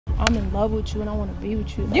I'm in love with you and I want to be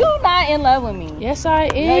with you. You not in love with me. Yes, I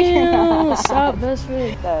am. No, you're not. What's up, best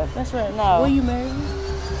friend? No. Best friend. No. Will you marry me?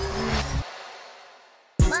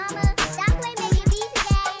 Mama, stop playing making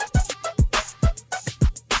beats again.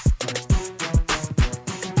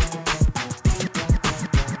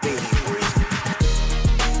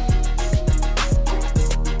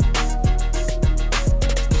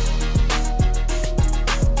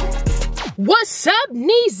 What's up,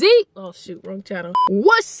 Neezy? Oh shoot, wrong channel.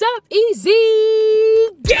 What's up, Easy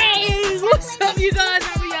Gang? What's up, you guys?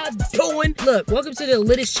 How are y'all doing? Look, welcome to the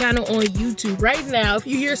littest channel on YouTube. Right now, if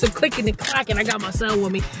you hear some clicking and clacking, I got my son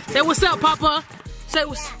with me. Say what's up, Papa. Say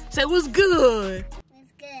what's good.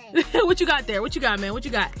 It's good. What you got there? What you got, man? What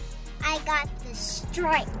you got? I got the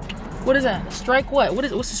strike. What is that? Strike what? What's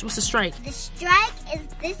the strike? The strike is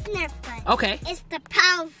this Nerf gun. Okay. It's the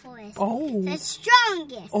powerfulest. Oh. The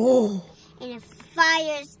strongest. Oh. And it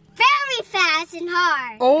fires very fast and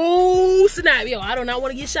hard. Oh, snap. Yo, I do not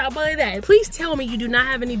want to get shot by that. Please tell me you do not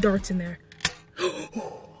have any darts in there.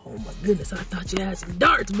 Oh my goodness, I thought you had some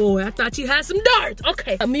darts, boy. I thought you had some darts.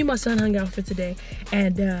 Okay. Me and my son hung out for today,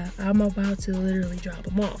 and I'm about to literally drop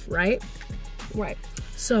him off, right? Right.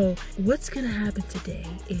 So what's gonna happen today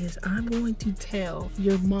is I'm going to tell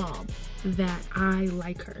your mom that I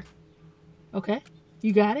like her. Okay?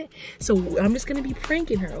 You got it? So I'm just gonna be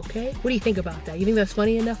pranking her, okay? What do you think about that? You think that's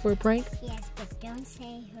funny enough for a prank? Yes, but don't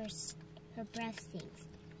say her breath stinks.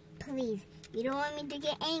 Please. You don't want me to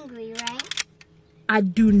get angry, right? I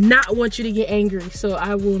do not want you to get angry, so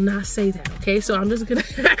I will not say that, okay? So I'm just gonna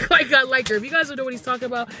act like I like her. If you guys don't know what he's talking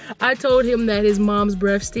about, I told him that his mom's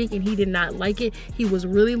breath stink and he did not like it. He was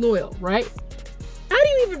really loyal, right? How do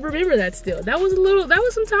you even remember that still? That was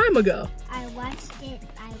some time ago. I watched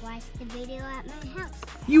the video at my house.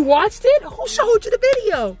 You watched it? Who showed you the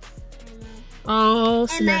video? Oh,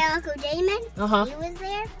 And my snap. Uncle Damon, he was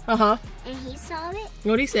there, and he saw it,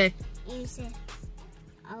 What'd he say? and he said,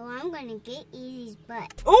 oh, I'm gonna get Easy's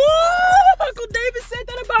butt. Oh, Uncle David said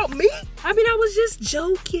that about me? I mean, I was just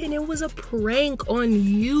joking. It was a prank on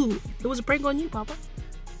you. It was a prank on you, Papa.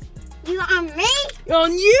 You on me?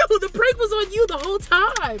 On you. The prank was on you the whole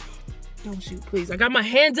time. Don't shoot, please. I got my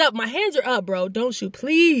hands up. My hands are up, bro. Don't shoot,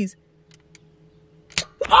 please.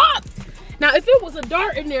 Ah! Now, if it was a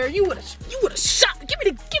dart in there, you would have shot. Give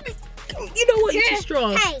me. You know what? You're too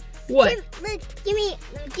strong. Hey. What? Give me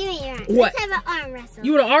your arm. What? Let's have an arm wrestle.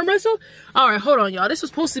 You want to arm wrestle? All right, hold on, y'all. This was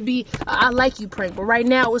supposed to be a I like you prank, but right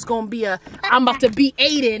now it's going to be I'm about to beat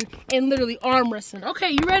Aiden and literally arm wrestling.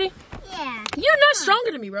 Okay, you ready? Yeah. You're not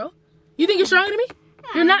stronger than me, bro. You think you're stronger than me?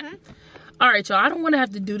 You're not? All right, y'all. I don't want to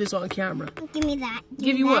have to do this on camera. Give me that.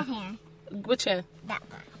 Give you that what? hand. Which hand? That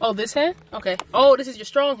one. Oh, this hand? Okay. Oh, this is your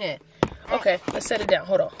strong hand. Okay, let's set it down.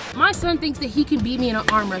 Hold on. My son thinks that he can beat me in an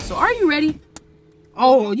arm wrestle. Are you ready?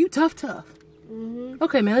 Oh, you tough.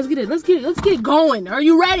 Okay, man, let's get it going. Are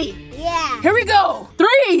you ready? Yeah. Here we go.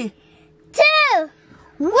 3, 2,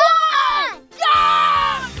 1,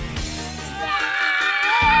 go!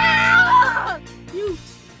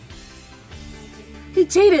 He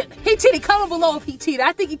cheated. Comment below if he cheated.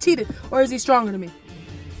 I think he cheated. Or is he stronger than me?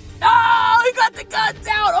 Oh, he got the guns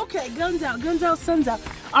out. Okay, guns out, sun's out.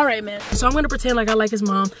 All right, man. So I'm gonna pretend like I like his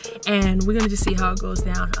mom, and we're gonna just see how it goes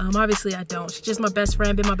down. Obviously I don't. She's just my best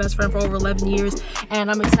friend, been my best friend for over 11 years,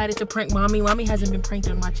 and I'm excited to prank Mommy. Mommy hasn't been pranked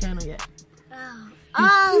on my channel yet.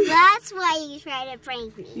 Oh, that's why you try to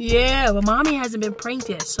prank me. Yeah, but Mommy hasn't been pranked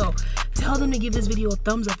yet, so tell them to give this video a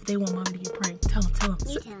thumbs up if they want Mommy to get pranked. Tell them.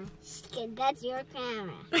 You tell him. That's your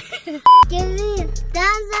camera. Give me a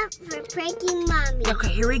thumbs up for pranking Mommy. Okay,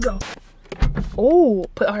 here we go. Oh,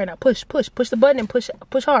 all right, now push the button and push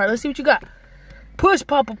hard. Let's see what you got. Push,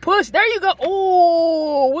 Papa, push. There you go.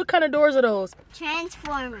 Oh, what kind of doors are those?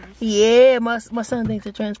 Transformers. Yeah, my son thinks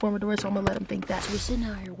they're transformer doors, so I'm gonna let him think that. So we're sitting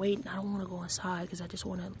out here waiting. I don't want to go inside because I just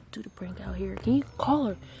want to do the prank out here. Can you call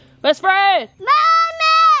her? Best friend!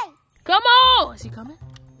 Mommy! Come on! Is she coming?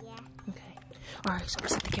 Yeah. Okay. All right, so I'm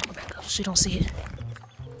gonna set the camera back up so she don't see it.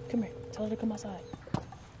 Come here. Tell her to come outside.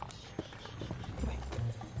 Come here.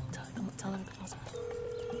 Tell her to come outside.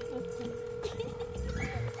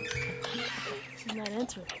 She's not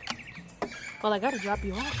answering. Well, I gotta drop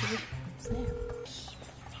you off. Snap.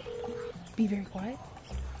 Be very quiet.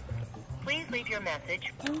 Please leave your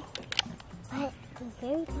message. But I'm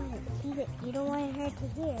very quiet. You don't want her to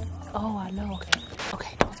hear. Oh, I know.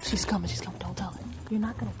 Okay. She's coming. Don't tell her. You're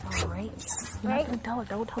not gonna tell her, right? You're not gonna tell her.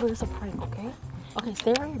 Don't tell her it's a prank, okay? Okay,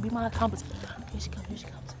 stay right here. Be my accomplice. Here she comes.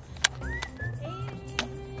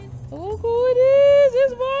 Oh, who it is?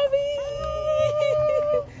 It's Mommy.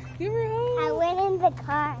 Give her a hug. I went in the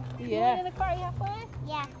car. Yeah. You went in the car, you have fun?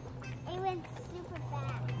 Yeah. It went super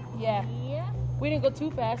fast. Yeah. Yeah. We didn't go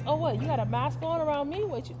too fast. Oh, what? You got a mask on around me?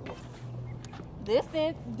 What you?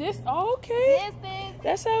 Distance. Oh, okay. Distance.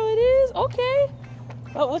 That's how it is. Okay.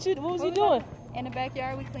 Oh, what was you doing? In the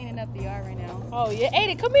backyard, we cleaning up the yard right now. Oh yeah,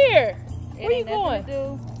 Aiden, come here. Where you Ain't nothing going? to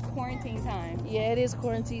do. Quarantine time. Yeah, it is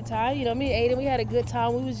quarantine time. You know, me and Aiden, we had a good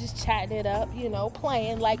time. We was just chatting it up, you know,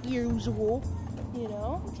 playing like usual, you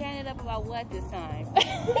know. Chatting it up about what this time?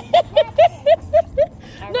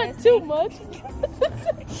 Not too much.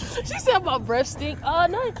 She said about breast stink.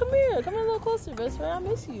 No, come here. Come a little closer, best friend. I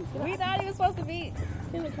miss you. We thought he was supposed to be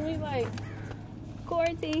Can we like...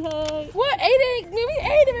 quarantine hug. What? Aiden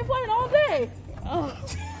been playing all day. Oh,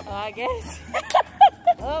 I guess.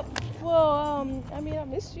 Oh, Well, I mean, I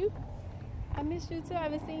missed you. I miss you too. I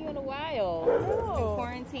haven't seen you in a while. Oh.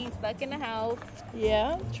 Quarantine, stuck in the house.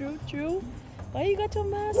 Yeah, true. Why you got your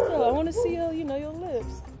mask up? I want to see your, you know, your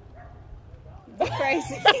lips.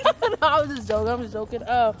 Crazy. No, I was just joking. We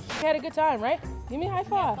had a good time, right? Give me a high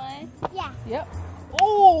five. Fun. Yeah. Yep.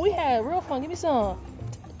 Oh, we had real fun. Give me some.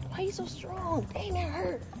 Why you so strong? Dang, that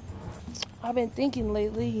hurt. I've been thinking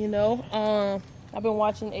lately, you know. I've been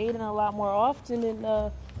watching Aiden a lot more often,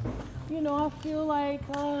 and you know, I feel like,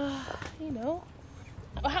 you know.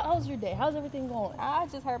 How's your day? How's everything going? I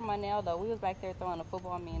just hurt my nail though. We was back there throwing a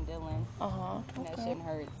football, me and Dylan. And that shit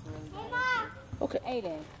hurts really bad. Okay.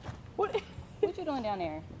 Aiden, What? what you doing down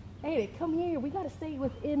there? Aiden, come here. We gotta stay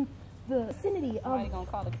within the vicinity of. Somebody gonna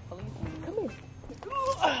call the police on you. Come here.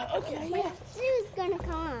 Okay, yeah. Who's gonna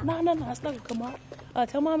come up? No, it's not gonna come out.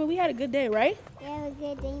 Tell mommy we had a good day, right? You have a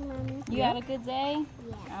good day, Mommy. You had a good day?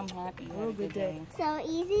 Yeah. I'm happy you had Real a good day. So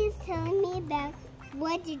Easy's telling me about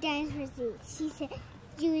what do dinosaurs eat. She said,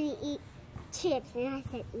 do they eat chips? And I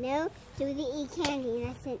said, no. Do they eat candy?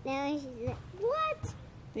 And I said, no. And she said, what?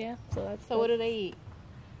 Yeah. So that's So what do they eat?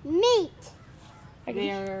 Meat.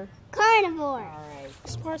 They're Carnivore.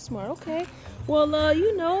 alright. smart. Okay. Well,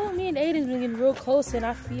 you know, me and Aiden's been getting real close, and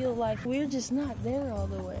I feel like we're just not there all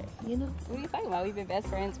the way. You know, What are you talking about? We've been best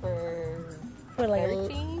friends for for like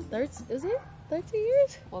 13? 13? Is it 13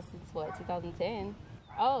 years? Well, since what, 2010?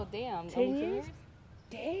 Oh, damn. 10 only 2 years?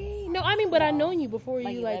 Dang. No, I mean, but I've known you before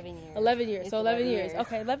Like you 11 years. 11 years. It's So 11 11 years. years.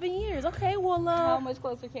 Okay, 11 years. Okay. Well, How much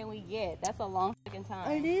closer can we get? That's a long fucking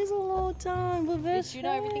time. it is a long time, but best But you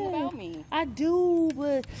know everything friend. about me. I do,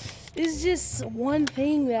 but it's just one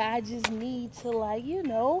thing that I just need to, like, you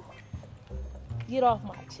know, get off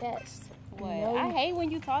my chest. you What? know? I hate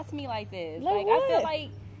when you talk to me like this. Like Like, I feel what? like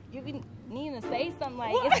you be needing to say something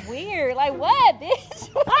like, it's weird. Like, what, bitch?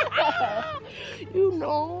 You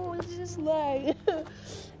know, it's just like,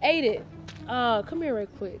 Aiden, come here real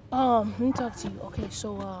quick. Let me talk to you. Okay,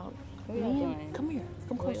 so, What y'all doing? come here.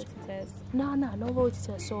 Come closer. Loyalty test. No loyalty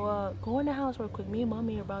test. So, go in the house real quick. Me and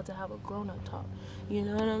mommy are about to have a grown-up talk. You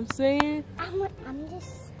know what I'm saying? I'm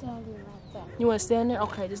just standing right there. You want to stand there?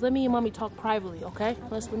 Okay, just let me and mommy talk privately, okay?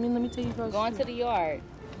 Let me tell you first. Go into the yard.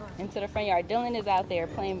 Into the front yard. Dylan is out there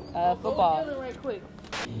playing football. Right quick.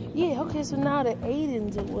 Yeah, okay, so now that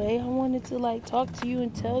Aiden's away, I wanted to, like, talk to you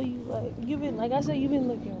and tell you, like, like I said, you've been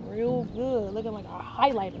looking real good. Looking like a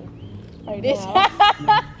highlighter right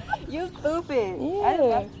now. You stupid. Yeah. I just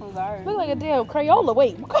got from Zara. Look like a damn Crayola.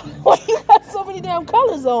 Wait, why you got so many damn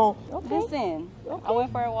colors on? Okay, Listen, Okay. I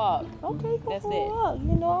went for a walk. okay, go That's for a it. walk.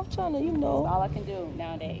 You know, I'm trying to, you That's know, all I can do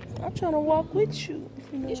nowadays. I'm trying to walk with you.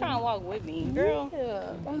 If you know. You trying to walk with me, girl?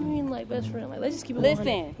 Yeah, I mean, like, best friend. Like, let's just keep it Listen.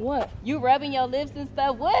 100. What? You rubbing your lips and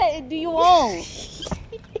stuff. What do you want?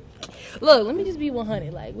 Look, let me just be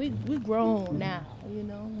 100. Like, we grown now, you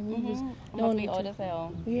know? And we just I'm don't gonna be need old to. as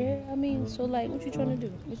hell. Yeah, I mean, so, like, what you trying to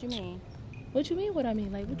do? What you mean? What you mean what I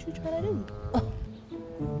mean? Like, what you trying to do?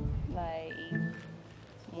 Like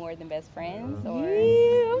more than best friends, or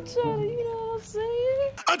Yeah, I'm trying to, you know what I'm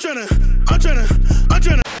saying? I'm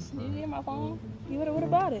tryna. did you hear my phone? What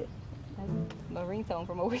about it? That's the ringtone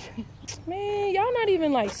from over there. Man, y'all not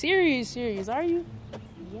even, like, serious, are you?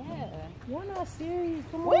 Yeah. Y'all not serious.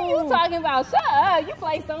 Come What on. are you talking about? Shut up. You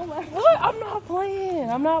play so much. What? I'm not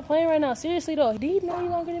playing right now. Seriously, though. Did he know you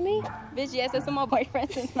longer than me? Bitch, yes, that's my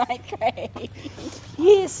boyfriend since 9th grade.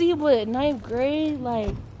 Yeah, see, but 9th grade,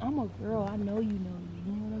 like, I'm a girl. I know you know me.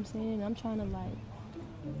 You know what I'm saying? I'm trying to, like,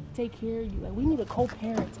 take care of you. Like, we need a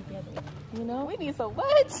co-parent together. You know? We need some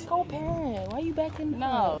what? Co-parent. Why you back in the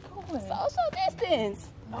No. Go on. Social distance.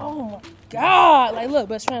 Oh my God. Like, look,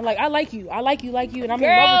 best friend, like, I like you, and I'm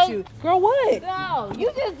in love with you. Girl, what? No, you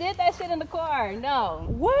just did that shit in the car. No.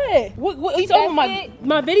 What? What are you talking about?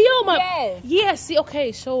 My video? Yes. Yeah, see,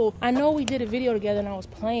 okay, so I know we did a video together and I was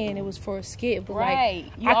playing. It was for a skit, but Right.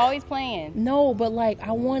 like. You're always playing. No, but like,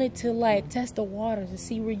 I wanted to like test the waters and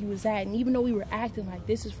see where you was at. And even though we were acting like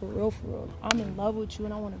this is for real, I'm in love with you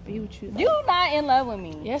and I want to be with you. Like, You're not in love with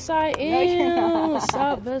me. yes, I am.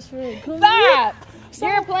 Stop, best friend. Come Stop.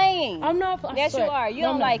 Stop. You're playing. I'm not. Yes, you are. You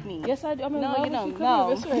don't like me. Yes, I do. I'm in love No, you with don't. Come No.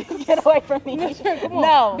 here, best friend. Get away from me. Best friend, come on.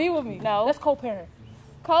 No. Be with me. No. Let's co-parent.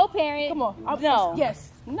 Co-parent. Come on. No.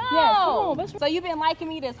 Yes. No. Yes, come on, best friend. So you've been liking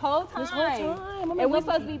me this whole time. This whole time. I'm in And we're love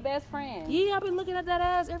supposed with to be best friends. Yeah, I've been looking at that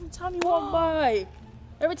ass every time you walk by.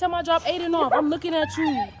 Every time I drop Aiden off, I'm looking at you.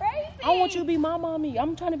 Crazy. I want you to be my mommy.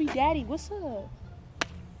 I'm trying to be daddy. What's up?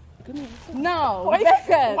 Come here. What's up? No. Why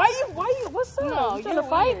Becca. you? What's up? No, you trying you're to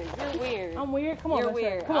fight? weird. You're weird. I'm weird. Come on, You're best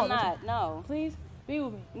friend. weird. Come on, I'm best not. friend. No. Please be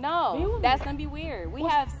with me. Be No. with That's me. gonna be weird. We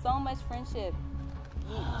What's- have so much friendship.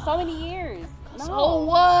 So many years. No. So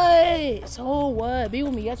what? So what? Be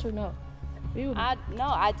with me, yes or no? Be with me.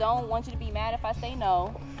 I don't want you to be mad if I say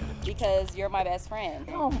no, because you're my best friend.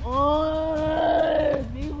 Come on.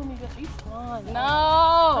 Be with me, bitch. You fun. No.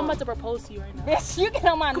 I'm about to propose to you right now. Bitch, you get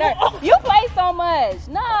on my nerves. You play so much.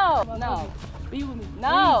 No. No. Be with me.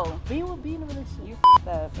 No. Please. Be with me in a relationship. You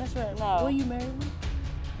up. That's right. No. Will you marry me?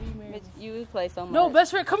 Will you marry me? Bitch, you play so much. No,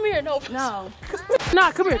 best friend, come here. No. No.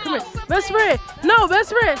 Nah, come here. Best friend. No,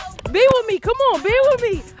 best friend. Be with me. Come on, be with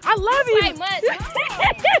me. I love you. Play much.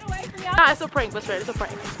 No. Nah, it's a prank, best friend. It's a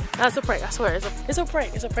prank. Nah, it's a prank. I swear. It's a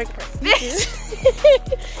prank. It's a prank. Bitch.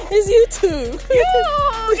 It's you too.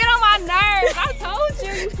 You get on my nerves. I told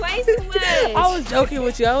you play too much. I was joking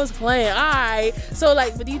with you. I was playing. All right. So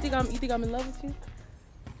like, but do you think I'm in love with you?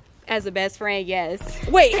 As a best friend, yes.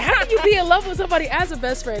 Wait, how can you be in love with somebody as a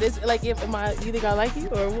best friend? Is like, you think I like you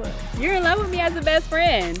or what? You're in love with me as a best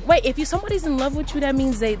friend. Wait, if somebody's in love with you, that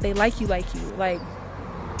means they like you. Like,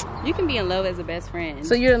 You can be in love as a best friend.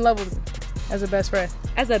 so you're in love with me as a best friend.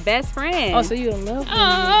 As a best friend. Oh, so you in love with me?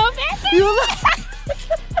 Oh, best You in love?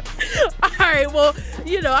 All right, well,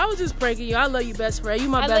 I was just pranking you. I love you, best friend. You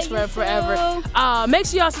my best friend forever. Make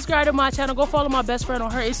sure y'all subscribe to my channel. Go follow my best friend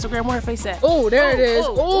on her Instagram. Where her face at? Oh, there it is.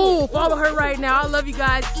 Oh, follow her right now. I love you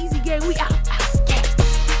guys. Easy game. We out.